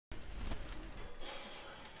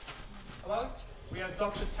have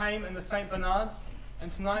Dr. Tame and the St. Bernards,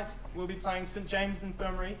 and tonight we'll be playing St. James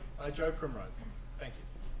Infirmary by Joe Primrose. Thank you.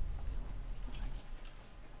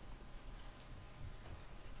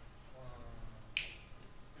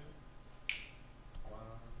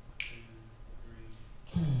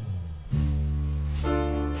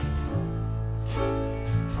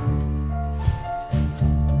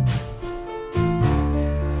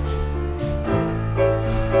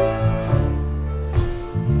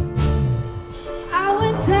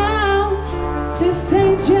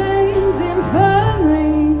 St. James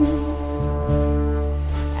Infirmary,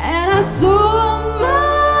 and I saw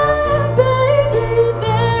my baby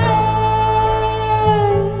there.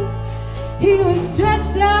 He was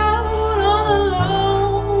stretched out on a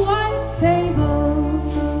long white table,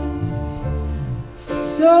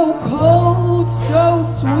 so cold, so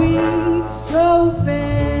sweet, so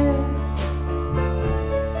fair.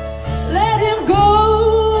 Let him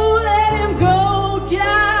go, let him go,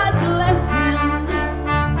 God bless him.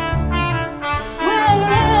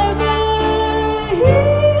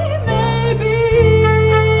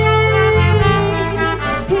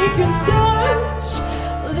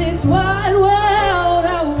 This wide world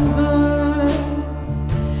over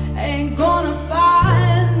ain't gonna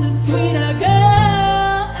find a sweeter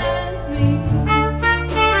girl as me.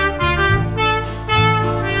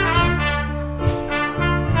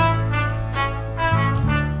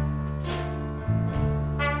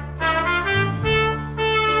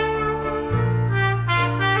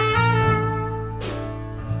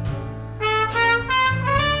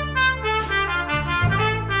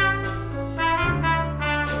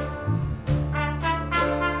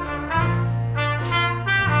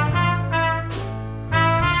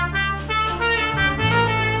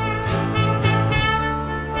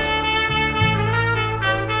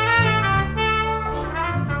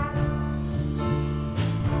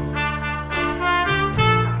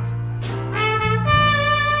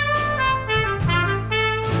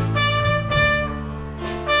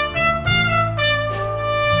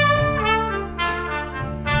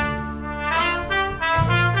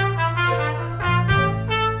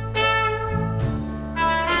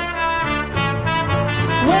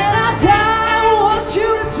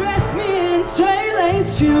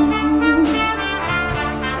 Shoes, a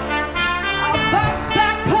box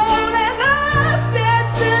back coat and a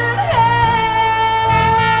Stetson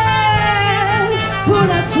hat. Put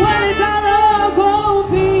a $20 gold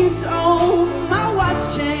piece on my watch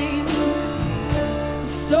chain,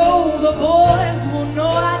 so the boys will know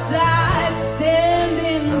I died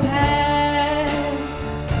standing pat.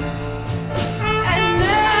 And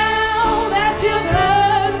now that you've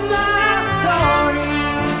heard my story,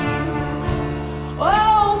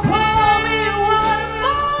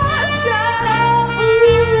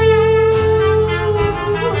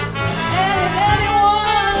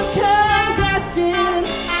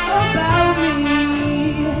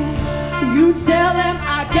 tell him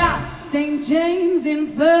I got St. James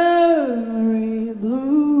Infirmary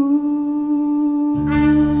blues.